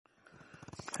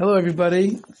Hello,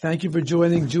 everybody. Thank you for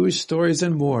joining Jewish Stories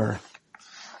and More.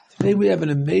 Today we have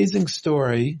an amazing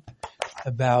story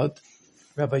about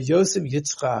Rabbi Yosef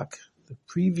Yitzchak, the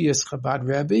previous Chabad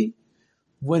Rebbe,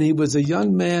 when he was a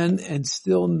young man and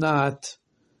still not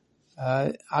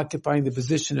occupying the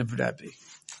position of Rebbe.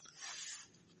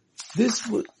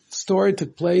 This story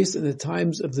took place in the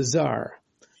times of the Tsar,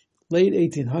 late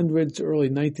 1800s to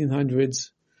early 1900s,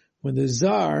 when the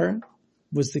Tsar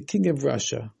was the king of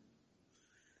Russia.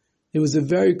 It was a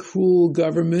very cruel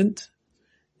government,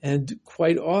 and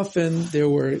quite often there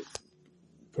were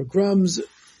pogroms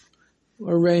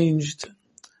arranged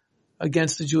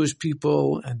against the Jewish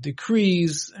people and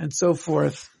decrees and so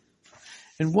forth.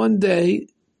 And one day,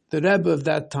 the Rebbe of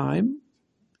that time,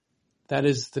 that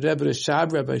is the Rebbe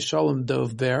Rashab, Rabbi Shalom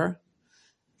Dov Ber,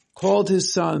 called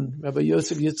his son, Rabbi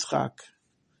Yosef Yitzchak,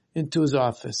 into his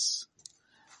office.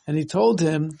 And he told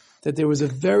him that there was a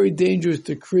very dangerous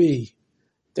decree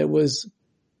that was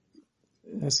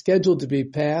scheduled to be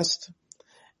passed,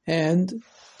 and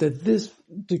that this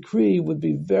decree would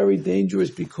be very dangerous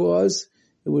because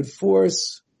it would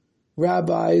force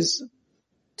rabbis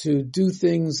to do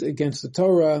things against the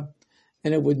Torah,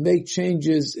 and it would make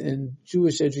changes in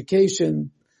Jewish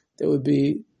education that would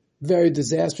be very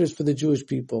disastrous for the Jewish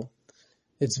people.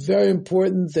 It's very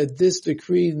important that this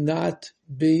decree not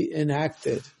be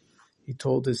enacted, he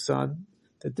told his son,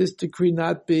 that this decree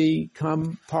not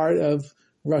become part of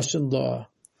Russian law.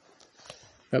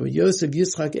 Rabbi Yosef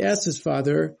Yitzchak asked his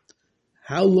father,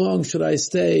 how long should I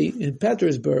stay in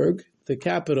Petersburg, the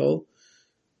capital,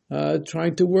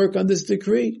 trying to work on this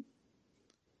decree?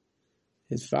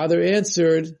 His father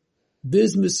answered,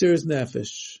 Biz Mesiras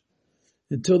Nefesh,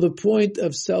 until the point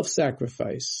of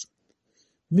self-sacrifice,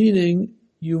 meaning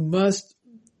you must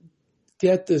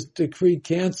get this decree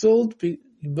canceled, you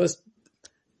must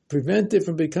prevent it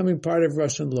from becoming part of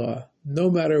Russian law, no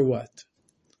matter what.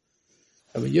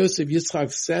 Rabbi Yosef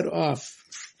Yitzchak set off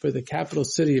for the capital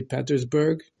city of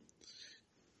Petersburg,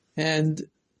 and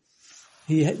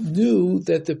he knew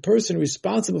that the person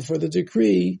responsible for the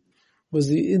decree was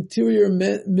the interior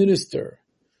minister,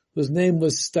 whose name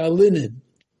was Stalinin.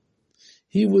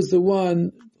 He was the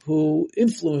one who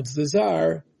influenced the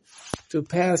Tsar to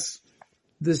pass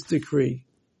this decree.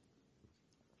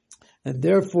 And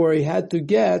therefore he had to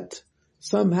get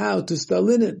somehow to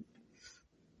Stalinin.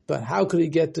 But how could he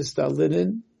get to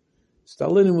Stalinin?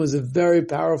 Stalinin was a very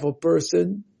powerful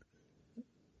person.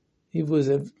 He was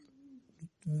a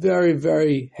very,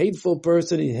 very hateful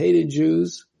person. He hated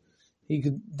Jews.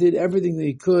 He did everything that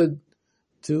he could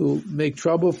to make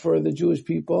trouble for the Jewish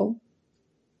people.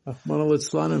 Rachmana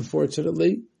litzlan,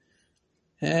 unfortunately.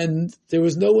 And there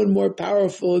was no one more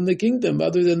powerful in the kingdom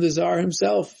other than the Tsar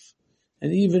himself.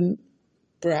 And even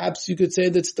perhaps you could say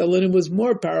that Stalinin was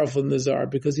more powerful than the Tsar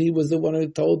because he was the one who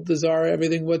told the Tsar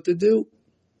everything what to do.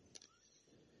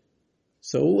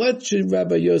 So what should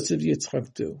Rabbi Yosef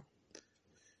Yitzchak do?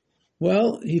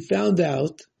 Well, he found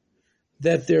out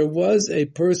that there was a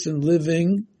person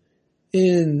living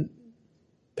in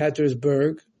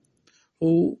Petersburg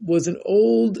who was an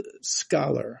old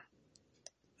scholar,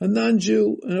 a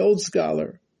non-Jew, an old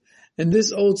scholar. And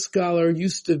this old scholar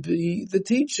used to be the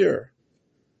teacher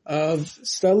of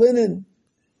Stalinin,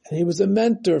 and he was a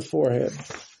mentor for him.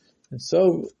 And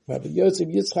so Rabbi Yosef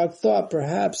Yitzchak thought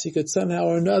perhaps he could somehow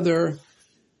or another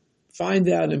find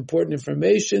out important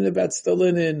information about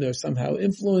Stalinin, or somehow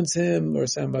influence him, or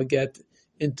somehow get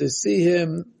in to see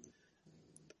him.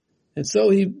 And so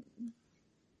he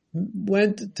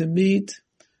went to meet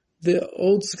the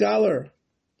old scholar,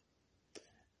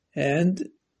 and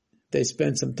they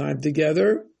spent some time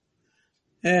together.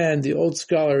 And the old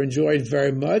scholar enjoyed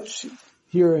very much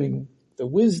hearing the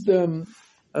wisdom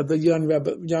of the young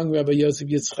Rabbi Yosef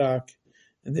Yitzchak,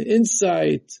 and the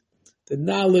insight, the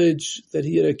knowledge that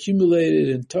he had accumulated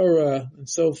in Torah and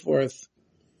so forth.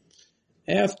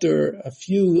 After a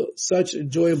few such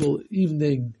enjoyable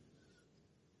evening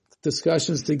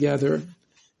discussions together,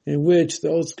 in which the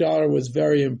old scholar was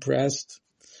very impressed,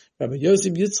 Rabbi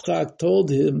Yosef Yitzchak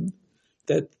told him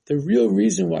that the real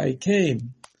reason why he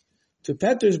came to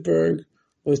Petersburg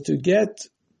was to get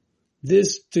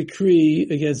this decree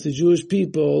against the Jewish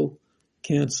people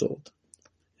canceled.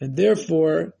 And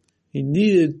therefore, he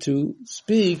needed to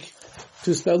speak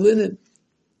to Stalinin.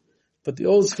 But the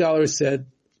old scholar said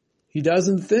he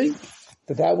doesn't think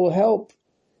that will help.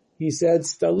 He said,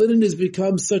 Stalinin has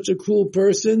become such a cruel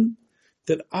person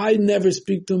that I never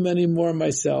speak to him anymore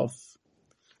myself.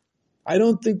 I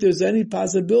don't think there's any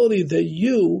possibility that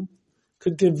you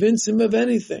could convince him of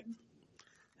anything.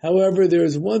 However, there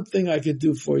is one thing I could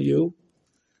do for you.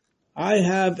 I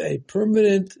have a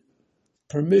permanent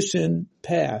permission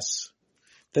pass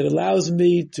that allows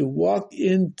me to walk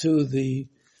into the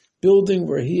building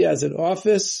where he has an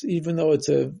office, even though it's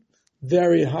a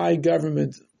very high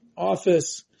government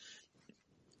office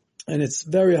and it's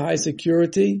very high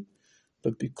security.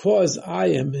 But because I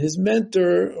am his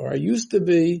mentor, or I used to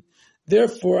be,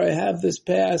 therefore I have this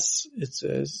pass. It's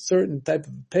a certain type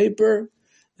of paper,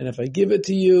 and if I give it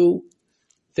to you,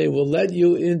 they will let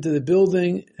you into the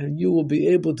building and you will be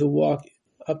able to walk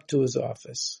up to his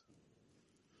office.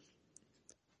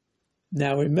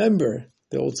 Now remember,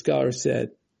 the old scholar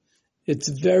said, it's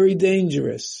very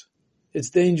dangerous. It's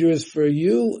dangerous for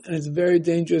you and it's very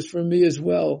dangerous for me as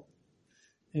well,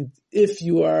 and if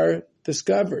you are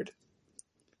discovered.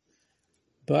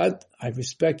 But I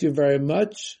respect you very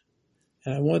much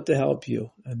and I want to help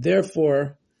you, and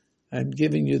therefore I'm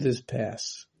giving you this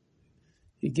pass.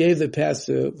 He gave the pass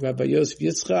to Rabbi Yosef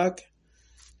Yitzchak,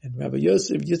 and Rabbi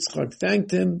Yosef Yitzchak thanked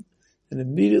him and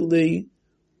immediately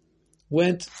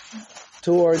went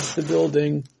towards the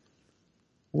building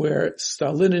where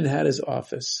Stalinin had his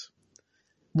office.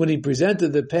 When he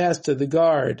presented the pass to the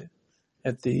guard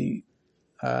at the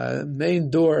main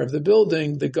door of the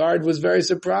building, the guard was very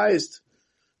surprised.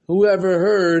 Who ever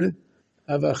heard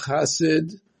of a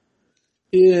chassid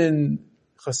in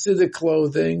chassidic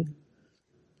clothing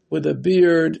with a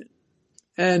beard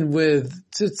and with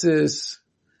tzitzis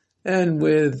and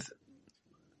with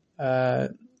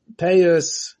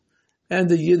payas and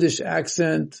the Yiddish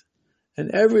accent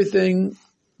and everything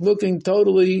looking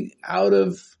totally out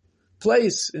of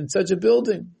place in such a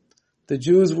building? The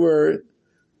Jews were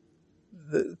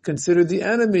considered the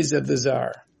enemies of the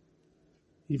Tsar,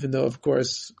 even though, of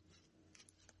course,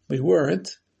 we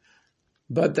weren't,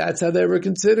 but that's how they were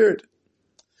considered.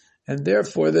 And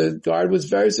therefore, the guard was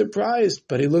very surprised,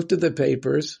 but he looked at the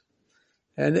papers,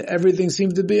 and everything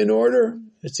seemed to be in order.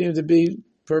 It seemed to be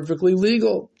perfectly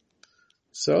legal.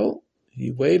 So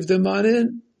he waved him on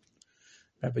in.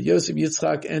 Rabbi Yosef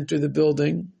Yitzchak entered the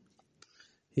building.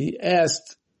 He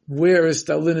asked, where is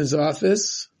Stalin's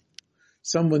office?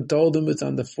 Someone told him it's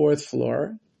on the 4th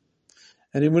floor.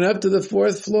 And he went up to the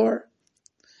 4th floor.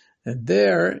 And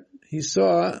there he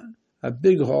saw a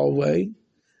big hallway.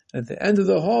 At the end of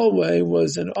the hallway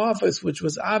was an office which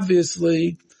was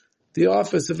obviously the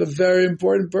office of a very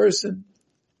important person.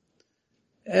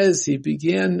 As he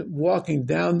began walking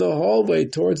down the hallway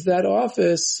towards that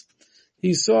office,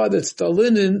 he saw that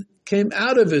Stalinin came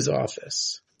out of his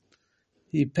office.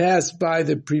 He passed by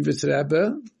the previous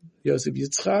Rebbe, Yosef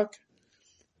Yitzchak,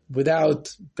 without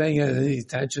paying any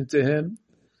attention to him.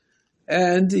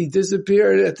 And he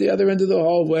disappeared at the other end of the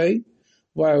hallway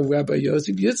while Rabbi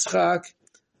Yosef Yitzchak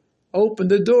opened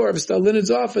the door of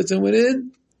Stalin's office and went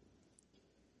in.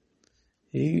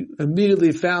 He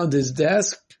immediately found his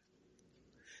desk.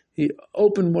 He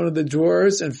opened one of the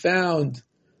drawers and found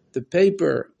the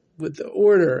paper with the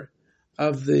order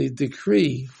of the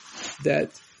decree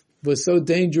that was so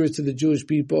dangerous to the Jewish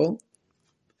people.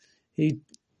 He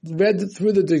read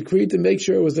through the decree to make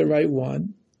sure it was the right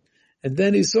one. And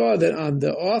then he saw that on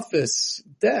the office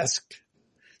desk,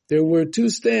 there were 2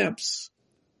 stamps.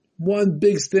 One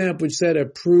big stamp which said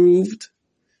approved,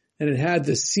 and it had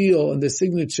the seal and the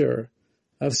signature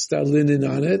of Stalinin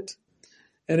on it.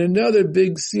 And another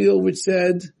big seal which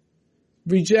said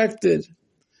rejected.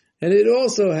 And it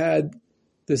also had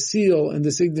the seal and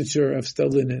the signature of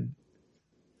Stalinin.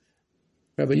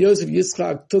 Rabbi Yosef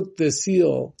Yitzchak took the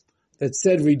seal that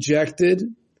said rejected,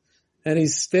 and he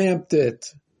stamped it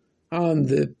on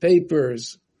the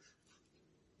papers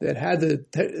that had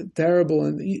the terrible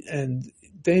and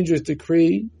dangerous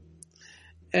decree,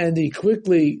 and he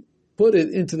quickly put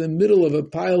it into the middle of a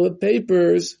pile of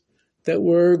papers that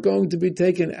were going to be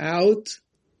taken out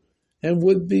and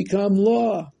would become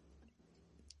law.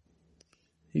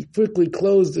 He quickly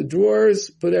closed the drawers,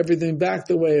 put everything back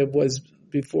the way it was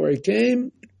before he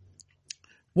came,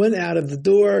 went out of the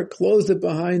door, closed it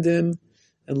behind him,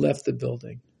 and left the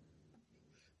building.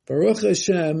 Baruch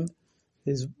Hashem,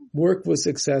 his work was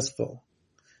successful,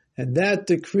 and that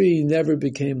decree never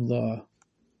became law.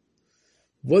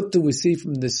 What do we see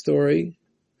from this story?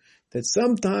 That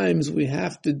sometimes we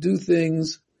have to do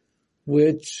things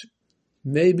which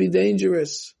may be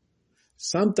dangerous.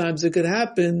 Sometimes it could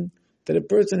happen that a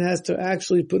person has to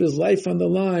actually put his life on the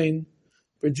line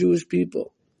for Jewish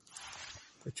people.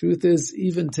 The truth is,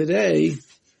 even today,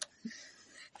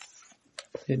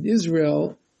 in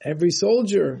Israel, every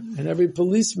soldier and every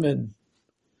policeman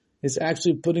is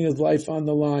actually putting his life on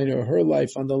the line or her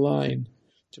life on the line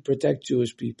to protect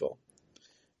Jewish people.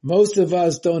 Most of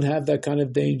us don't have that kind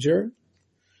of danger.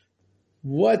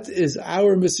 What is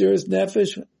our Mesiras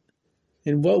Nefesh?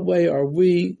 In what way are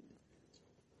we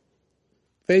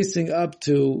facing up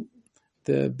to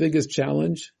the biggest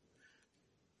challenge?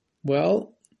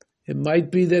 Well, it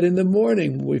might be that in the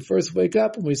morning, when we first wake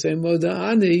up and we say,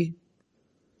 Moda'ani,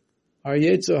 our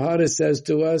Yetzer Hara says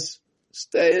to us,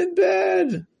 stay in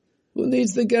bed. Who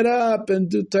needs to get up and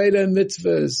do Torah and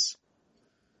mitzvahs?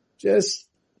 Just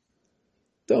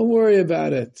don't worry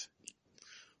about it.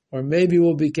 Or maybe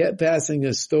we'll be passing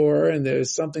a store and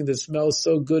there's something that smells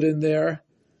so good in there.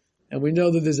 And we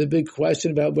know that there's a big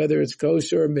question about whether it's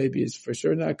kosher or maybe it's for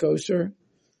sure not kosher.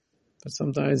 But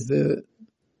sometimes the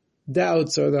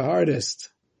doubts are the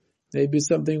hardest. Maybe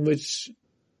something which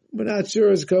we're not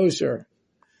sure is kosher.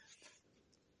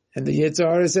 And the Yetzer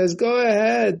Hara says, go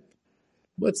ahead.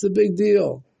 What's the big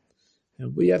deal?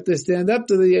 And we have to stand up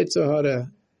to the Yetzer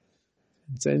Hara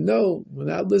and say, no, we're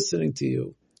not listening to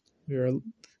you. We are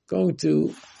going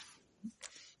to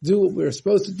do what we're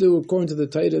supposed to do according to the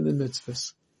Torah and the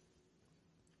mitzvahs.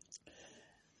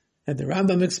 And the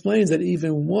Rambam explains that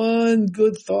even one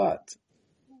good thought,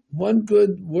 one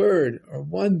good word, or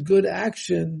one good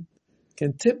action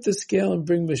can tip the scale and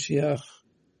bring Mashiach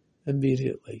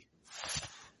immediately.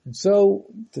 And so,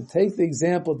 to take the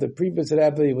example, the previous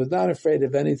Rebbe, he was not afraid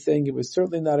of anything. He was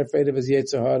certainly not afraid of his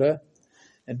Yetzer Hara.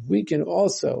 And we can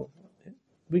also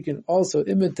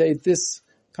imitate this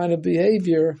kind of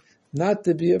behavior, not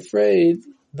to be afraid,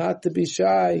 not to be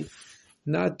shy,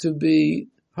 not to be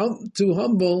too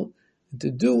humble, and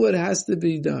to do what has to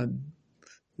be done.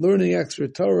 Learning extra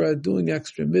Torah, doing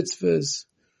extra mitzvahs,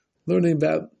 learning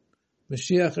about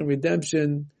Mashiach and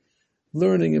redemption,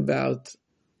 learning about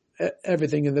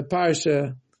everything in the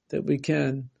Parsha that we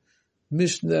can,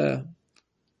 Mishnah,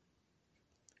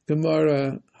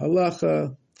 Gemara,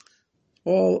 Halacha,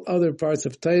 all other parts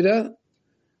of Torah,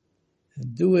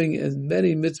 and doing as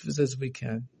many mitzvahs as we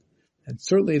can. And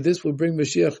certainly this will bring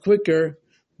Mashiach quicker.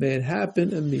 May it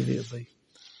happen immediately.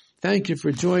 Thank you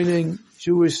for joining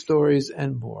Jewish Stories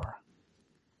and More.